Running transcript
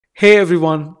Hey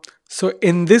everyone, so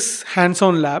in this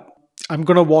hands-on lab, I'm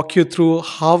going to walk you through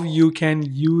how you can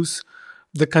use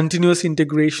the continuous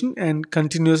integration and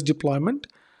continuous deployment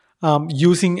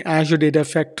using Azure Data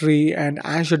Factory and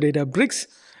Azure Databricks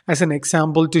as an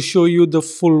example to show you the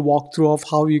full walkthrough of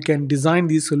how you can design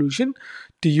the solution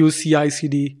to use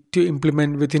CICD to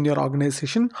implement within your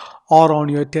organization or on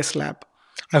your test lab.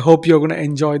 I hope you're going to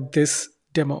enjoy this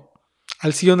demo.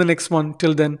 I'll see you on the next one.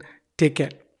 Till then, take care.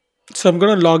 So I'm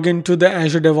going to log into the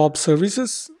Azure DevOps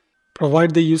services,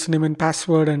 provide the username and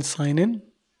password and sign in.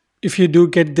 If you do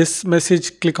get this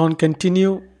message, click on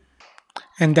continue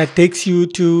and that takes you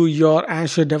to your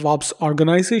Azure DevOps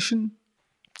organization.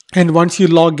 And once you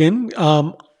log in,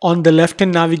 on the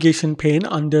left-hand navigation pane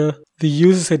under the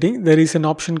user setting, there is an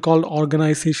option called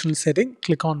organizational setting.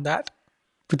 Click on that.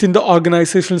 Within the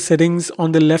organizational settings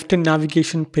on the left-hand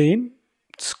navigation pane,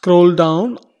 scroll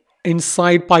down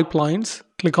inside pipelines,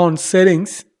 click on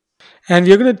settings, and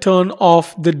we're going to turn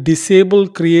off the disable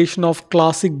creation of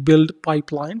classic build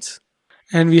pipelines,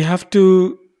 and we have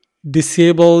to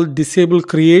disable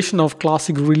creation of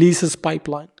classic releases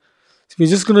pipeline. So we're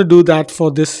just going to do that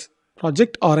for this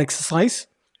project or exercise.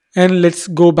 And let's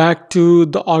go back to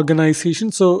the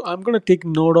organization. So I'm going to take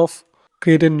note of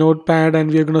create a notepad,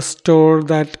 and we're going to store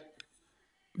that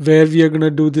where we are going to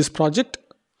do this project.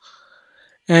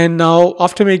 And now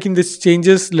after making these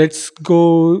changes, let's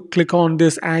go click on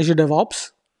this Azure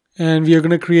DevOps, and we are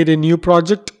going to create a new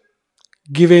project,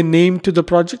 give a name to the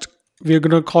project. We are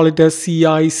going to call it as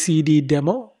CICD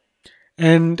demo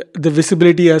and the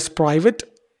visibility as private.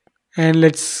 And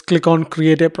let's click on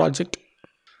create a project.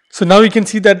 So now you can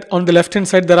see that on the left hand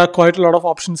side, there are quite a lot of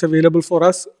options available for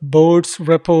us: boards,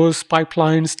 repos,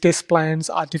 pipelines, test plans,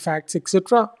 artifacts,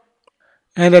 etc.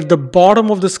 And at the bottom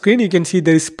of the screen, you can see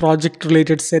there is project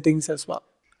related settings as well.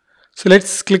 So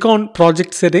let's click on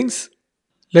project settings.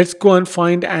 Let's go and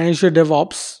find Azure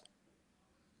DevOps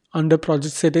under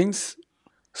project settings.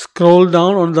 Scroll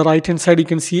down on the right hand side, you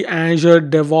can see Azure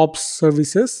DevOps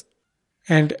services.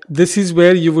 And this is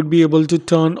where you would be able to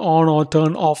turn on or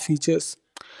turn off features.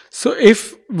 So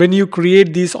if when you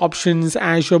create these options,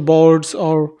 Azure boards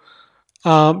or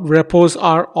repos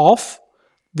are off,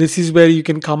 this is where you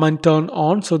can come and turn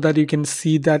on so that you can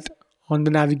see that on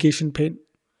the navigation pane.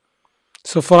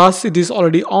 So for us, it is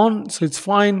already on, so it's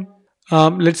fine.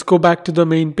 Let's go back to the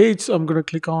main page. So I'm going to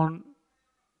click on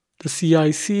the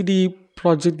CICD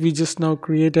project we just now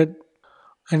created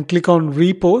and click on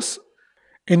Repos.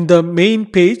 In the main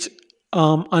page,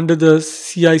 under the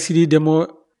CICD demo,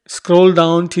 scroll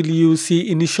down till you see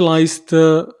initialize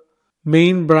the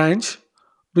main branch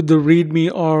with the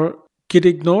README or git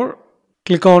ignore.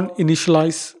 Click on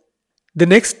initialize. The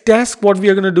next task, what we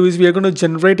are going to do is we are going to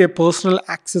generate a personal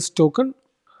access token.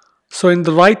 So in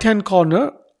the right hand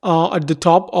corner, at the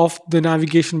top of the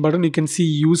navigation button, you can see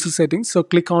user settings. So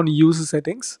click on user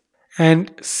settings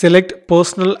and select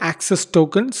personal access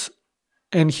tokens.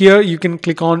 And here you can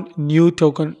click on new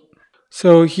token.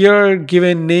 So here give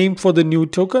a name for the new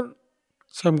token.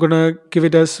 So I'm going to give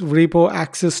it as repo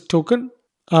access token.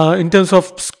 In terms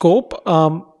of scope,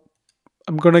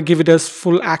 I'm going to give it as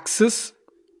full access.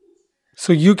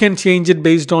 So you can change it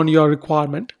based on your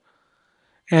requirement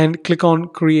and click on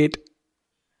create.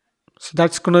 So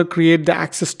that's going to create the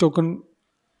access token.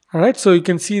 All right. So you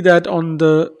can see that on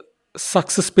the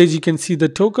success page, you can see the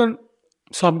token.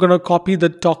 So I'm going to copy the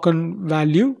token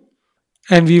value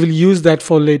and we will use that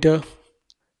for later.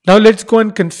 Now let's go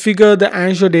and configure the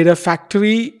Azure Data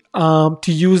Factory to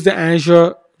use the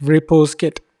Azure Repos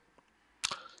kit.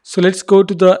 So let's go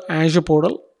to the Azure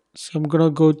portal. So I'm going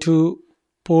to go to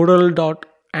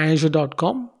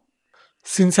portal.azure.com.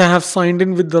 Since I have signed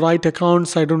in with the right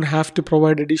accounts, I don't have to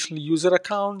provide additional user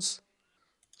accounts.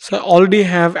 So I already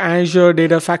have Azure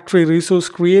Data Factory resource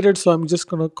created. So I'm just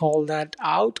going to call that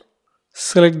out.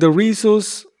 Select the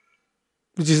resource,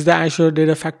 which is the Azure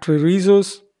Data Factory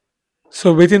resource.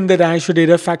 So within that Azure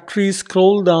Data Factory,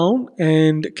 scroll down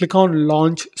and click on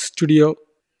Launch Studio.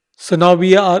 So now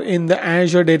we are in the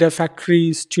Azure Data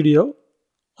Factory Studio.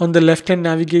 On the left-hand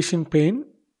navigation pane,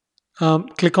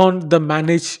 click on the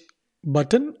Manage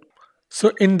button.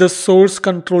 So in the Source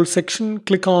Control section,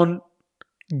 click on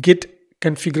Git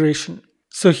Configuration.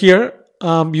 So here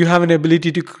you have an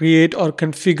ability to create or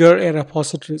configure a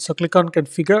repository. So click on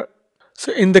Configure.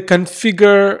 So in the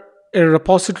Configure a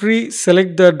repository,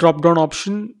 select the drop-down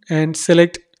option and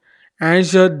select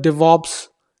Azure DevOps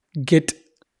Git.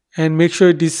 And make sure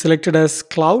it is selected as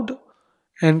cloud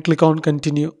and click on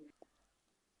continue.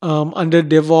 Under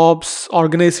DevOps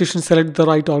organization, select the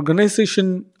right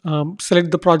organization,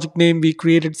 select the project name. We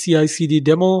created CICD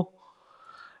demo.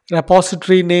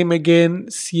 repository name again,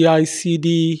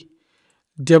 CICD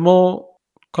demo,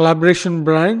 collaboration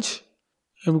branch.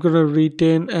 I'm going to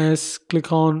retain as,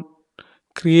 click on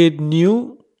create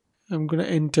new. I'm going to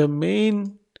enter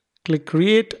main, click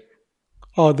create.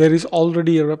 Oh, there is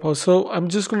already a repo. So I'm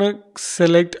just going to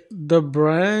select the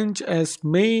branch as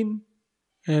main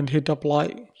and hit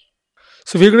apply.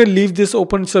 So we're going to leave this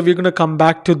open. So we're going to come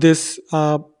back to this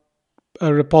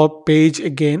repo page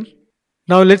again.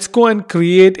 Now let's go and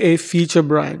create a feature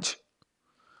branch.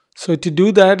 So to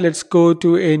do that, let's go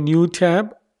to a new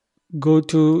tab, go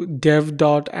to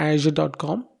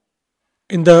dev.azure.com.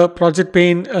 In the project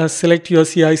pane, select your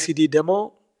CI/CD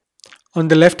demo. On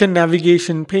the left-hand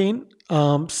navigation pane,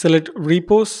 select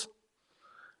Repos,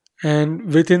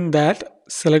 and within that,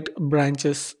 select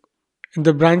Branches. In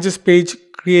the Branches page,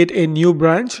 create a new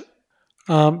branch.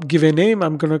 Give a name.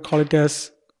 I'm going to call it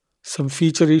as some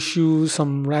feature issue,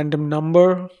 some random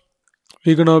number.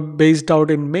 We're going to base it out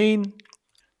in main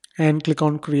and click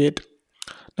on create.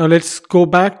 Now let's go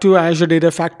back to Azure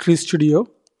Data Factory Studio.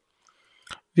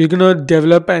 We're going to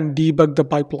develop and debug the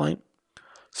pipeline.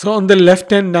 So on the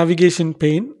left-hand navigation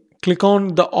pane, click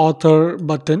on the author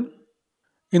button.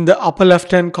 In the upper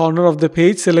left-hand corner of the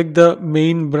page, select the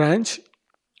main branch.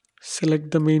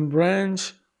 Select the main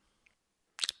branch.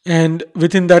 And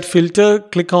within that filter,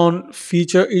 click on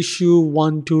feature issue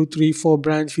 1, 2, 3, 4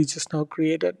 branch features now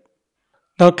created.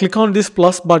 Now click on this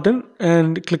plus button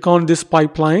and click on this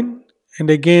pipeline. And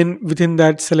again, within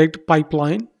that, select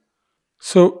pipeline.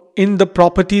 So in the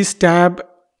properties tab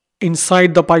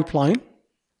inside the pipeline,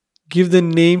 give the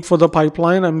name for the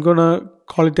pipeline. I'm going to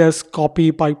call it as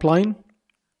copy pipeline.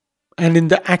 And in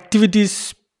the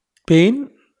activities pane,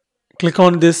 click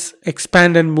on this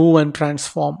expand and move and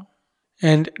transform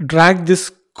and drag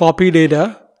this copy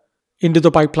data into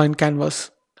the pipeline canvas.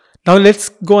 Now let's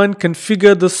go and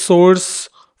configure the source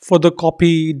for the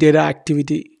copy data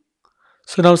activity.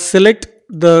 So now select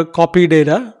the copy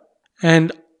data,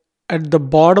 and at the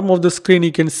bottom of the screen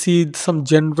you can see some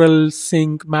general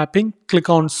sync mapping. Click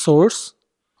on source.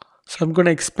 So I'm going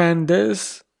to expand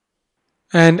this,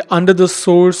 and under the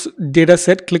source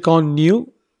dataset, click on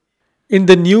new. In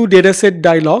the new dataset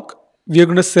dialog, we are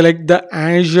going to select the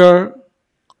Azure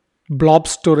blob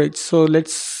storage. So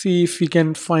let's see if we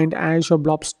can find Azure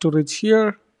blob storage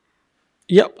here.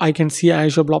 Yep, I can see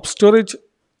Azure blob storage.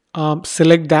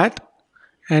 Select that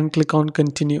and click on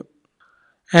continue.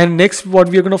 And next, what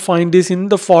we're going to find is in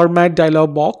the format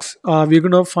dialog box, we're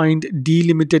going to find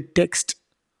delimited text.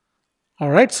 All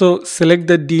right, so select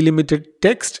the delimited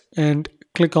text and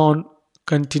click on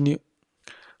continue.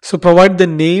 So provide the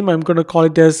name. I'm going to call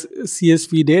it as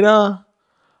CSV data.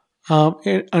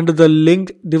 Under the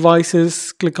linked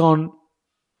devices, click on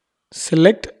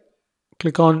select,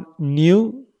 click on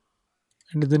new.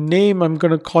 Under the name, I'm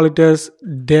going to call it as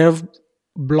dev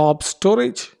blob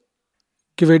storage.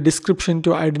 Give a description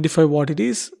to identify what it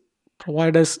is.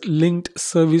 Provide as linked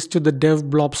service to the dev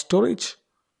blob storage.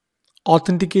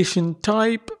 Authentication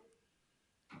type,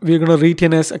 we're going to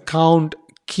retain as account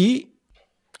key.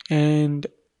 And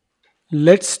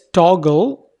let's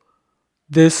toggle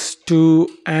this to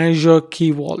Azure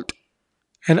Key Vault.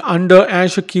 And under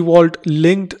Azure Key Vault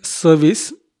linked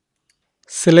service,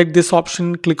 select this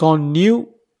option, click on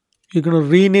new. You're going to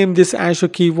rename this Azure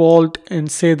Key Vault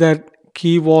and say that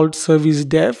Key Vault Service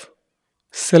Dev.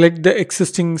 Select the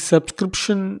existing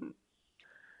subscription.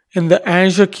 In the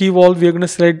Azure Key Vault, we're going to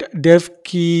select dev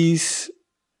keys,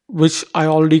 which I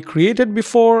already created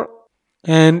before,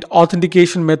 and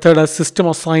authentication method as system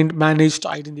assigned managed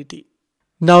identity.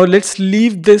 Now let's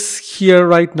leave this here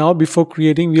right now before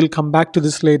creating. We'll come back to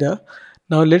this later.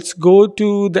 Now let's go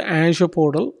to the Azure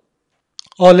portal,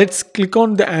 or let's click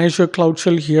on the Azure Cloud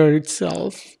Shell here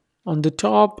itself on the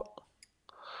top.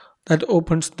 That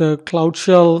opens the Cloud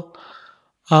Shell.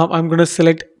 I'm going to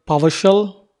select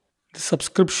PowerShell, the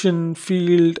subscription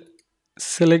field,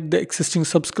 select the existing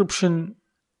subscription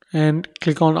and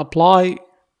click on apply.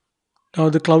 Now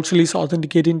the Cloud Shell is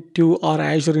authenticating to our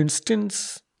Azure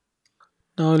instance.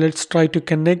 Now let's try to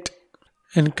connect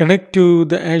to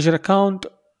the Azure account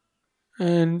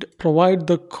and provide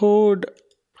the code.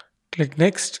 Click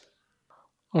next.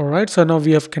 All right, so now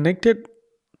we have connected.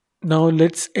 Now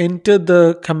let's enter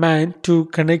the command to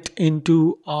connect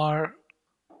into our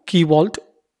Key Vault.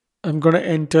 I'm going to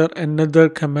enter another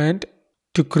command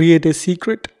to create a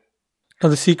secret. Now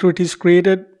the secret is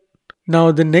created.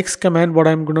 Now the next command what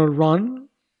I'm going to run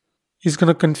is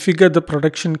going to configure the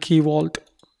production Key Vault.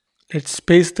 Let's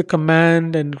paste the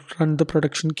command and run the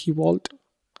production Key Vault.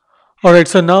 Alright,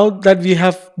 so now that we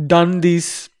have done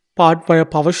this part via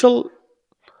PowerShell,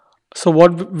 So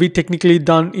what we technically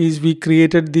done is we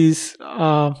created this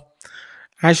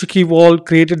Azure Key Vault,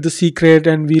 created the secret,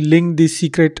 and we linked the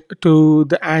secret to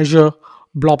the Azure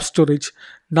blob storage.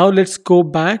 Now let's go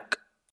back